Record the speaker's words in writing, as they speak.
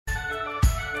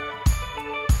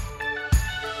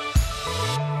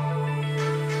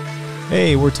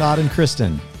Hey, we're Todd and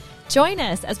Kristen. Join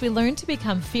us as we learn to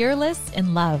become fearless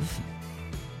in love.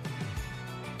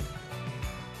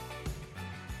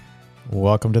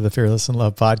 Welcome to the Fearless in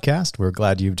Love podcast. We're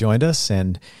glad you've joined us.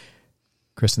 And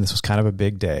Kristen, this was kind of a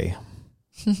big day.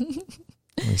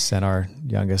 We sent our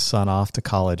youngest son off to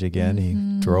college again. He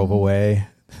drove away.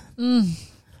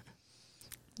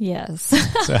 Yes.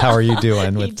 So how are you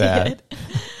doing with that?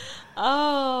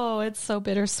 Oh, it's so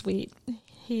bittersweet.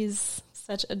 He's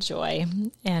such a joy,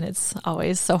 and it's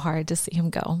always so hard to see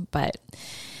him go. But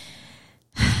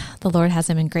the Lord has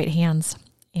him in great hands,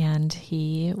 and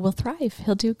he will thrive.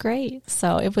 He'll do great.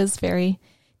 So it was very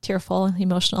tearful and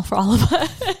emotional for all of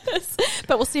us.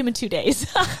 But we'll see him in 2 days.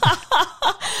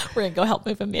 We're going to go help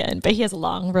move him in. But he has a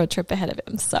long road trip ahead of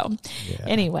him. So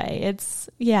anyway,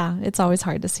 it's always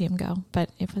hard to see him go.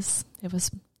 But it was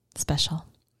special.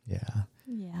 Yeah.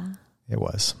 Yeah. It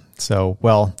was. So,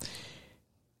 well,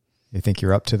 you think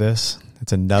you're up to this?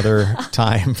 It's another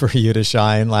time for you to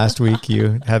shine. Last week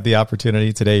you had the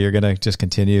opportunity. Today you're going to just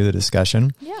continue the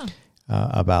discussion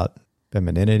about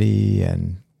femininity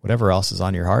and whatever else is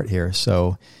on your heart here.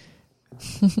 So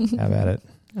have at it.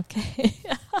 Okay.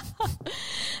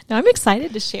 Now I'm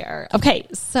excited to share. Okay.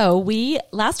 So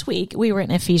last week we were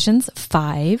in Ephesians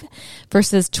 5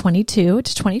 verses 22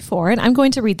 to 24. And I'm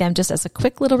going to read them just as a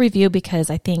quick little review because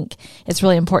I think it's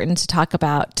really important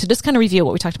to just kind of review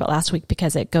what we talked about last week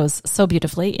because it goes so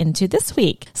beautifully into this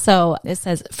week. So it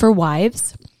says, for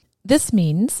wives, this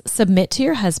means submit to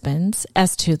your husbands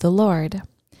as to the Lord.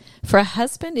 For a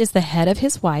husband is the head of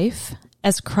his wife,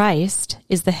 as Christ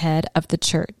is the head of the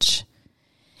church.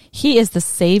 He is the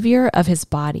Savior of his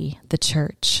body, the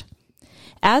church.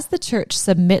 As the church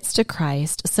submits to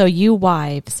Christ, so you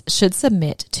wives should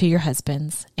submit to your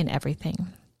husbands in everything.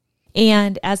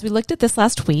 And as we looked at this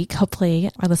last week, hopefully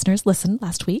our listeners listened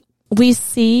last week, we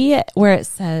see where it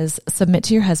says, submit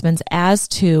to your husbands as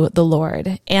to the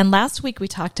Lord. And last week we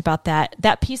talked about that.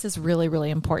 That piece is really,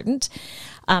 really important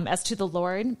as to the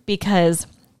Lord, because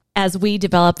as we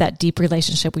develop that deep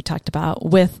relationship we talked about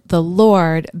with the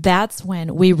Lord, that's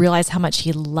when we realize how much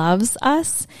he loves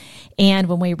us. And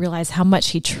when we realize how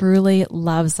much he truly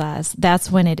loves us, that's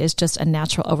when it is just a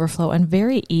natural overflow and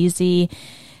very easy,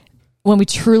 when we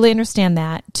truly understand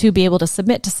that, to be able to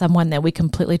submit to someone that we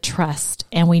completely trust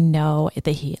and we know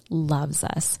that he loves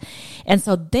us. And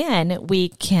so then we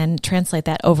can translate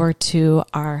that over to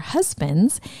our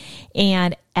husbands.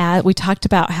 And we talked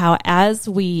about how as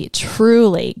we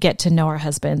truly get to know our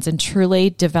husbands and truly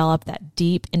develop that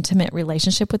deep, intimate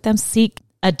relationship with them, seek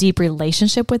a deep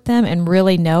relationship with them and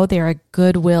really know they're a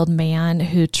good-willed man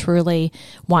who truly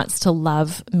wants to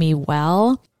love me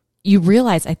well, you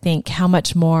realize, I think, how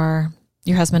much more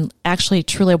your husband actually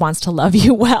truly wants to love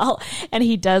you well, and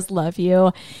he does love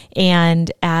you.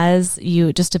 And as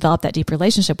you just develop that deep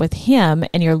relationship with him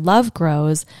and your love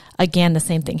grows, again, the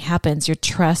same thing happens. Your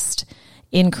trust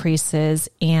increases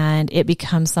and it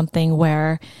becomes something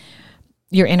where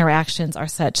your interactions are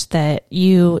such that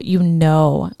you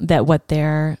know that what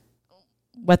they're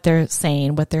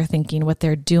saying, what they're thinking, what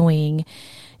they're doing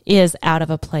is out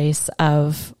of a place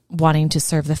of wanting to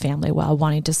serve the family well,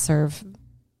 wanting to serve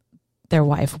their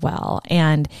wife well.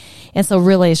 And so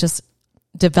really it's just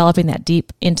developing that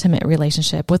deep, intimate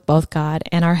relationship with both God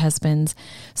and our husbands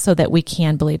so that we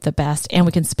can believe the best and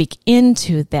we can speak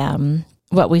into them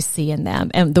what we see in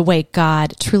them and the way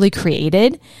God truly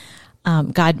created.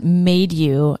 God made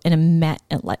you an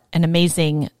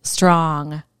amazing,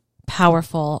 strong,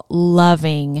 powerful,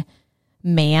 loving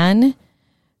man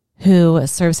who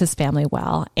serves his family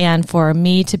well. And for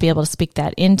me to be able to speak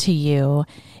that into you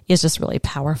is just really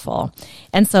powerful.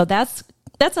 And so that's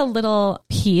a little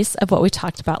piece of what we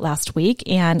talked about last week.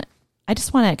 And I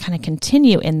just want to kind of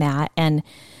continue in that. And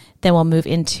then we'll move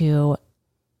into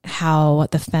how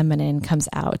the feminine comes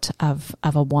out of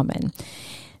a woman.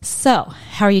 So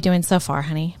how are you doing so far,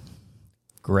 honey?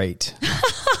 Great.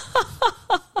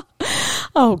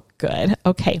 Oh, good.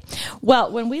 Okay.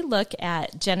 Well, when we look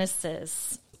at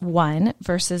Genesis 1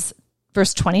 verse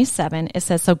 27, it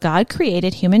says, so God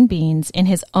created human beings in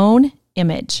his own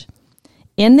image.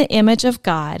 In the image of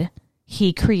God,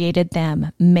 he created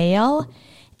them, male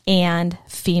and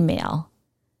female.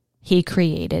 He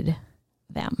created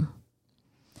them.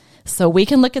 So we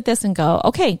can look at this and go,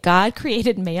 okay, God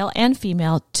created male and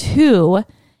female to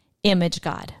image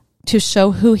God, to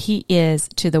show who he is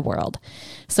to the world.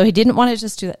 So he didn't want to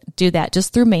just do that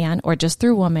just through man or just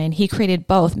through woman. He created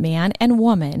both man and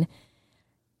woman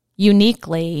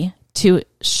uniquely to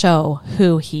show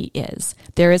who he is.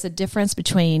 There is a difference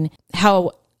between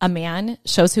how a man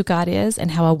shows who God is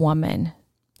and how a woman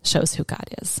shows who God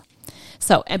is.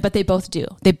 So, but they both do.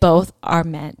 They both are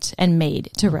meant and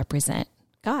made to represent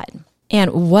God.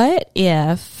 And what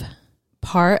if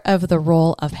part of the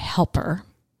role of helper,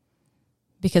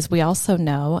 because we also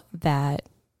know that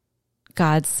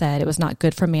God said it was not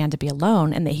good for man to be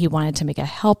alone and that he wanted to make a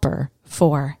helper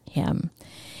for him.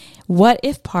 What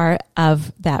if part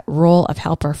of that role of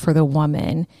helper for the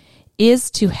woman is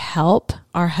to help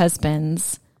our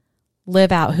husbands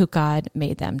live out who God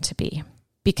made them to be?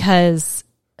 Because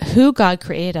who God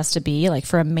created us to be, like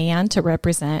for a man to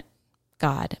represent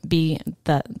God, be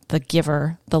the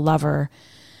giver, the lover,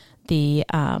 the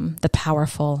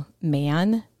powerful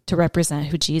man, to represent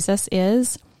who Jesus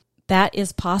is, that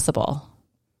is possible.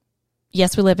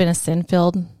 Yes, we live in a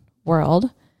sin-filled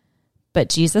world, but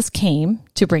Jesus came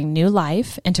to bring new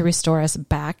life and to restore us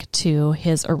back to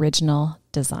his original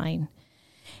design.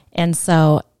 And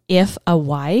so if a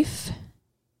wife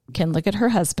can look at her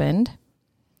husband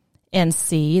and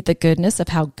see the goodness of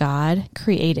how God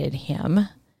created him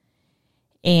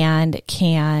and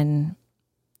can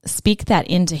speak that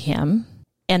into him,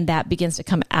 and that begins to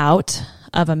come out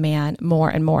of a man more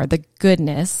and more, the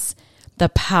goodness, the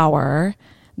power,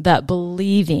 the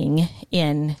believing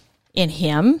in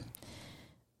him,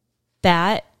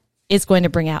 that is going to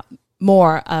bring out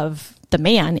more of the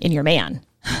man in your man.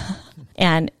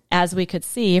 And as we could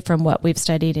see from what we've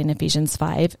studied in Ephesians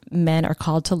 5, men are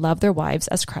called to love their wives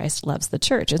as Christ loves the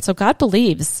church. And so God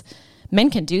believes men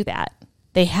can do that.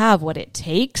 They have what it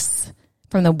takes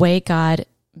from the way God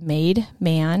made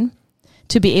man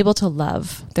to be able to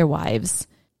love their wives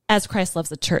as Christ loves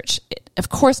the church. Of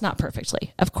course, not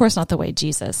perfectly. Of course, not the way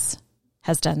Jesus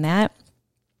has done that.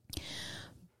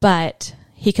 But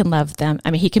he can love them.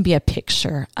 I mean, he can be a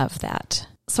picture of that.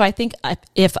 So I think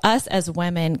if us as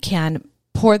women can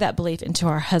pour that belief into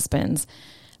our husbands,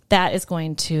 that is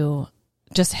going to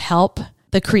just help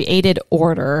the created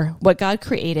order, what God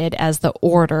created as the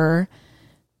order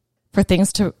for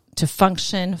things to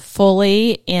function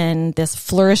fully in this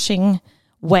flourishing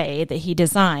way that he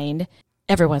designed.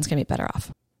 Everyone's going to be better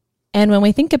off. And when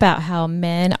we think about how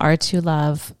men are to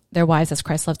love their wives as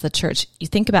Christ loves the church, you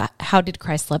think about, how did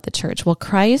Christ love the church? Well,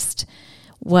 Christ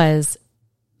was,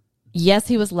 yes,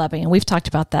 he was loving, and we've talked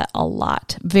about that a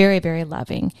lot. Very, very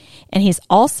loving. And he's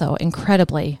also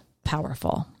incredibly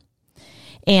powerful.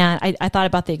 And I thought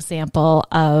about the example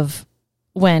of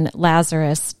when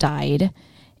Lazarus died,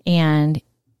 and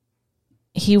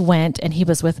he went and he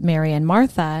was with Mary and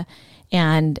Martha,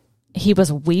 and he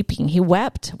was weeping. He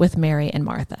wept with Mary and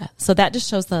Martha. So that just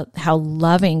shows how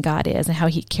loving God is and how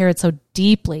he cared so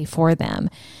deeply for them.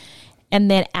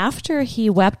 And then after he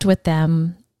wept with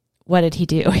them, what did he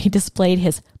do? He displayed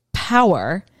his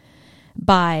power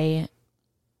by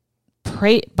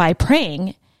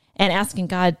praying and asking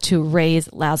God to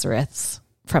raise Lazarus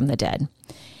from the dead.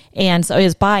 And so it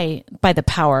is by the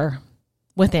power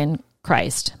within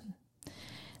Christ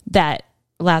that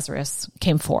Lazarus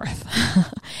came forth.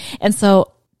 And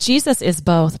so Jesus is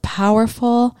both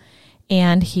powerful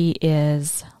and he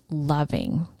is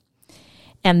loving.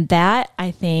 And that,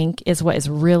 I think, is what is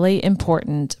really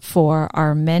important for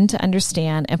our men to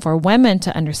understand and for women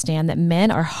to understand, that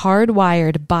men are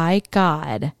hardwired by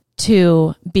God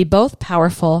to be both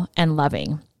powerful and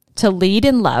loving, to lead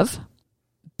in love,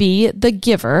 be the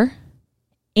giver,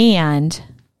 and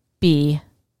be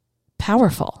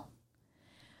powerful.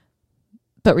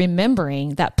 But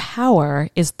remembering that power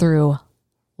is through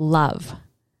love.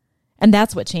 And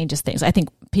that's what changes things. I think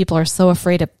people are so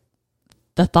afraid of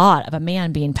the thought of a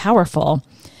man being powerful,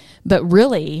 but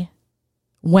really,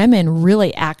 women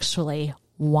really actually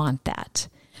want that.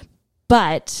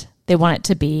 But they want it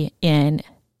to be in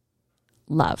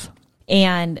love.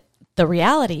 And the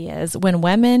reality is, when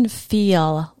women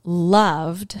feel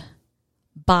loved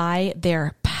by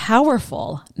their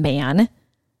powerful man,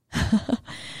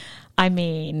 I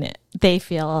mean, they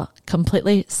feel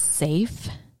completely safe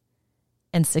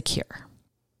and secure.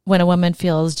 When a woman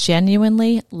feels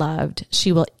genuinely loved,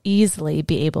 she will easily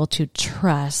be able to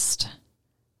trust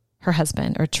her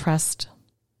husband or trust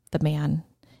the man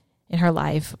in her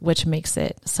life, which makes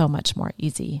it so much more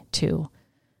easy to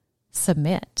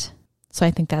submit. So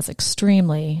I think that's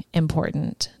extremely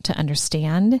important to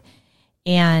understand.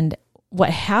 And what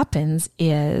happens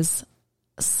is,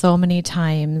 so many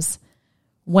times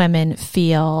women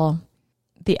feel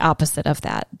the opposite of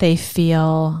that. They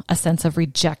feel a sense of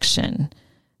rejection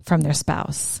from their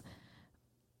spouse.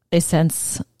 They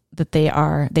sense that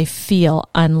they feel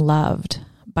unloved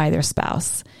by their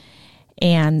spouse.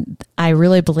 And I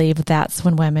really believe that's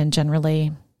when women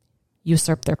generally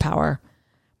usurp their power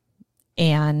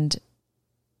and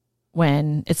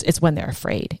when it's when they're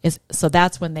afraid. So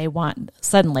that's when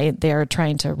suddenly they're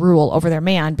trying to rule over their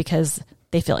man because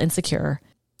they feel insecure,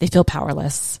 they feel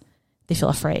powerless, they feel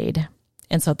afraid.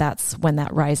 And so that's when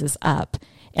that rises up.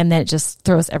 And then it just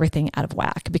throws everything out of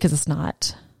whack because it's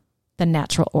not the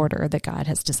natural order that God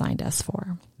has designed us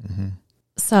for. Mm-hmm.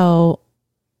 So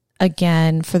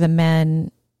again, for the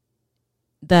men,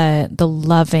 the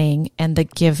loving and the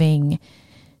giving,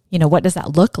 what does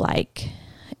that look like?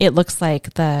 It looks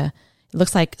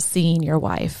like seeing your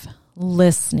wife,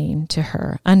 listening to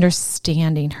her,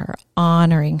 understanding her,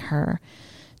 honoring her,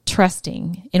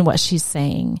 trusting in what she's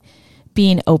saying,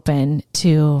 being open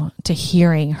to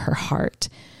hearing her heart.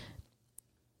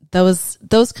 Those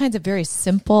kinds of very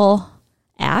simple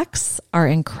acts are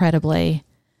incredibly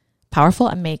powerful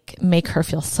and make her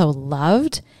feel so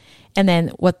loved. And then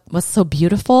what's so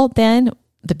beautiful then,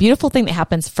 the beautiful thing that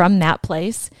happens from that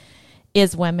place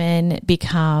is women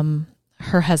become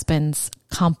her husband's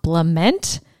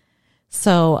complement.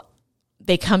 So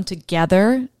they come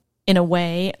together in a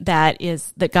way that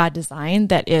God designed,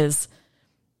 that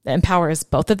empowers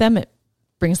both of them. It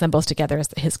brings them both together as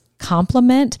his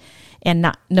complement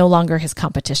and no longer his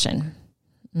competition.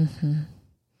 Mm-hmm.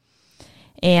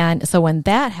 And so when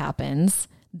that happens,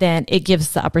 then it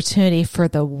gives the opportunity for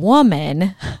the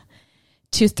woman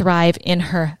to thrive in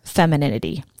her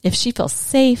femininity. If she feels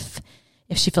safe,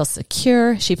 if she feels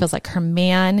secure, she feels like her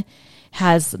man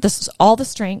has all the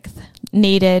strength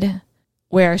needed,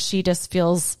 where she just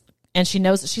feels, and she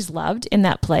knows that she's loved in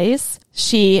that place,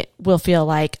 she will feel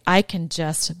like, I can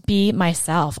just be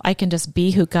myself. I can just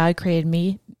be who God created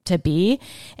me to be,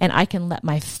 and I can let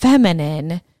my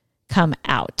feminine come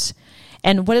out.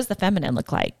 And what does the feminine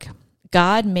look like?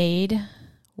 God made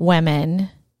women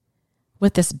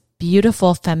with this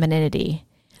beautiful femininity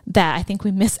that I think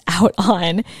we miss out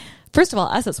on. First of all,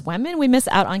 us as women, we miss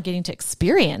out on getting to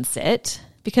experience it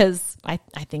because I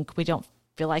think we don't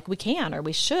feel like we can or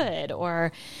we should,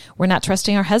 or we're not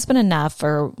trusting our husband enough,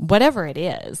 or whatever it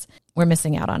is. We're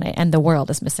missing out on it, and the world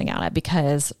is missing out on it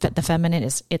because the feminine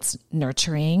it's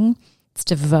nurturing, it's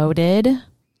devoted,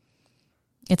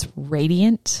 it's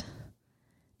radiant,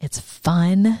 it's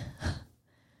fun,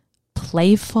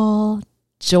 playful,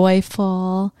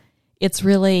 joyful. It's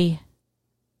really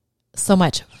so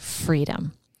much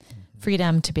freedom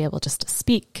to be able just to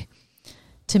speak,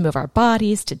 to move our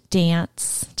bodies, to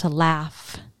dance, to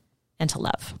laugh, and to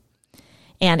love.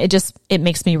 And it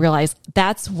makes me realize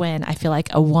that's when I feel like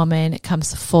a woman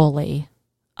comes fully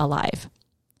alive.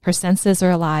 Her senses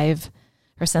are alive.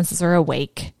 Her senses are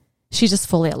awake. She's just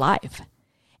fully alive.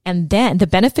 And then the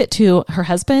benefit to her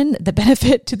husband, the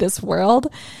benefit to this world,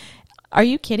 are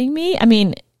you kidding me? I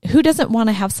mean, who doesn't want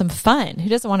to have some fun? Who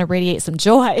doesn't want to radiate some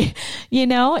joy?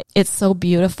 It's so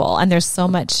beautiful. And there's so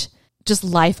much just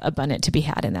life abundant to be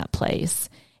had in that place.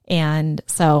 And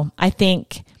so I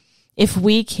think if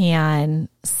we can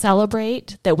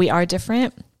celebrate that we are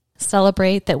different,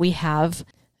 celebrate that we have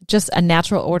just a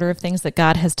natural order of things that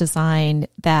God has designed,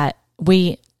 that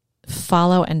we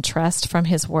follow and trust from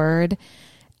his word,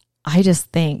 I just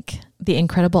think the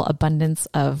incredible abundance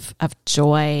of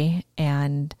joy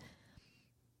and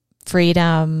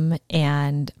freedom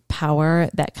and power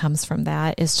that comes from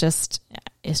that is just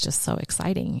so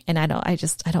exciting. And I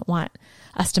don't want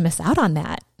us to miss out on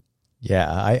that. Yeah,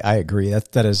 I agree.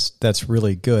 That's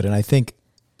really good. And I think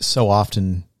so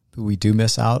often we do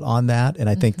miss out on that. And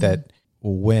I think that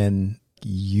when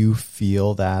you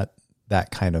feel that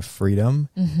kind of freedom,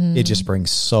 it just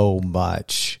brings so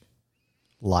much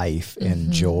life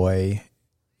and joy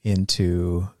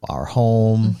into our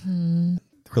home.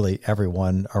 Really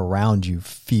everyone around you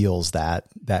feels that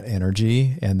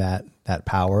energy and that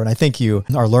power. And I think you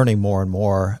are learning more and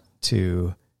more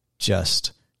to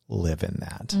just live in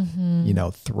that,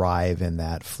 thrive in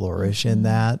that, flourish in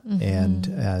that. And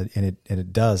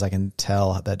it does, I can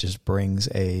tell that just brings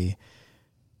a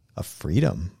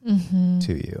freedom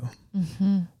to you.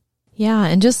 Yeah.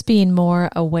 And just being more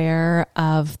aware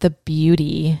of the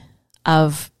beauty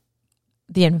of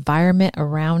the environment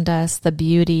around us, the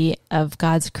beauty of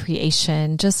God's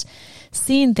creation, just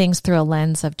seeing things through a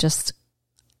lens of just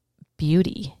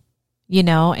beauty,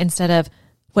 instead of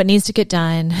what needs to get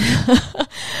done,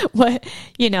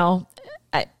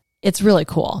 it's really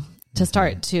cool to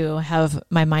start to have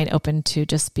my mind open to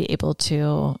just be able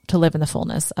to live in the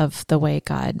fullness of the way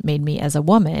God made me as a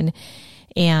woman.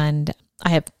 And I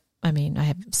have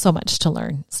so much to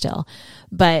learn still,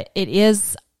 but it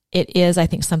is, I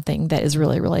think, something that is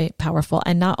really, really powerful.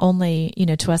 And not only,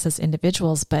 to us as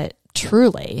individuals, but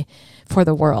truly for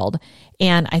the world.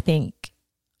 And I think,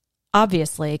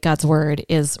 obviously, God's word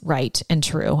is right and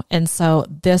true. And so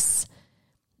this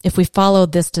if we follow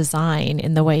this design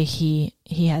in the way he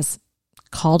has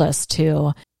called us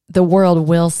to, the world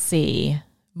will see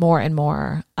more and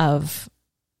more of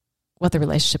what the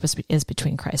relationship is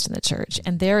between Christ and the church.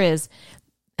 And there is,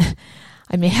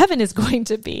 heaven is going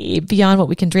to be beyond what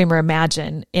we can dream or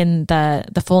imagine in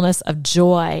the fullness of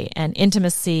joy and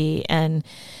intimacy and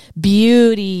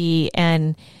beauty.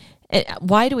 And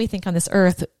why do we think on this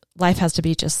earth life has to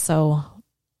be just so,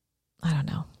 I don't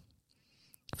know,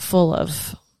 full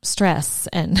of stress?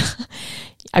 And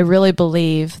I really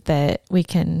believe that we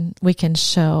can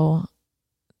show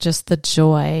just the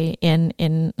joy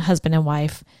in husband and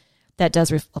wife that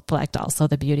does reflect also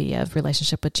the beauty of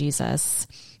relationship with Jesus.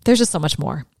 There's just so much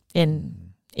more in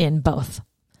both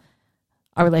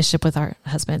our relationship with our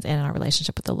husbands and our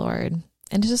relationship with the Lord.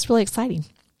 And it's just really exciting.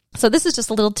 So this is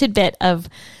just a little tidbit of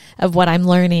what I'm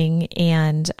learning.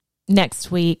 And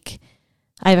next week,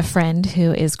 I have a friend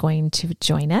who is going to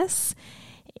join us,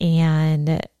 and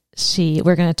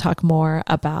we're going to talk more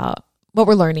about what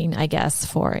we're learning, I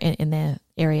guess, in the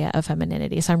area of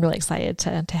femininity. So I'm really excited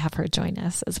to have her join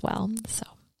us as well. So,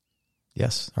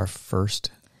 yes, our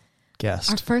first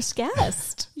guest. Our first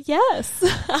guest. Yes.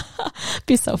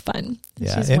 Be so fun.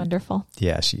 Yeah, she's wonderful.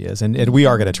 Yeah, she is. And we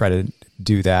are going to try to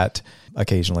do that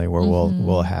occasionally where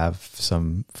we'll have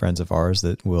some friends of ours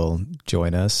that will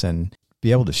join us and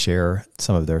be able to share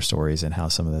some of their stories and how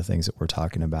some of the things that we're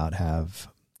talking about have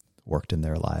worked in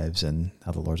their lives and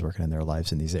how the Lord's working in their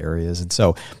lives in these areas. And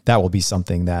so that will be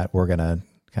something that we're going to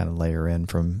kind of layer in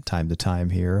from time to time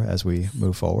here as we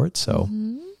move forward. So,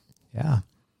 yeah.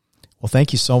 Well,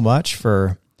 thank you so much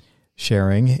for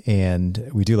sharing. And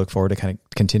we do look forward to kind of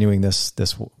continuing this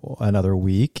another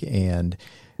week. And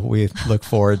we look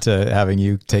forward to having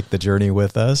you take the journey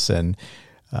with us. And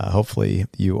hopefully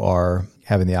you are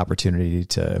having the opportunity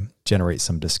to generate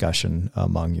some discussion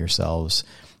among yourselves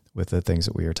with the things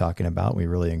that we are talking about. We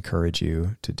really encourage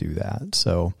you to do that.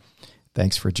 So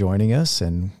thanks for joining us,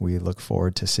 and we look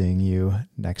forward to seeing you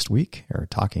next week, or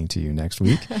talking to you next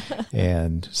week.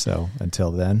 And so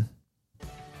until then.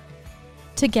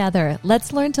 Together,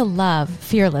 let's learn to love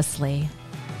fearlessly.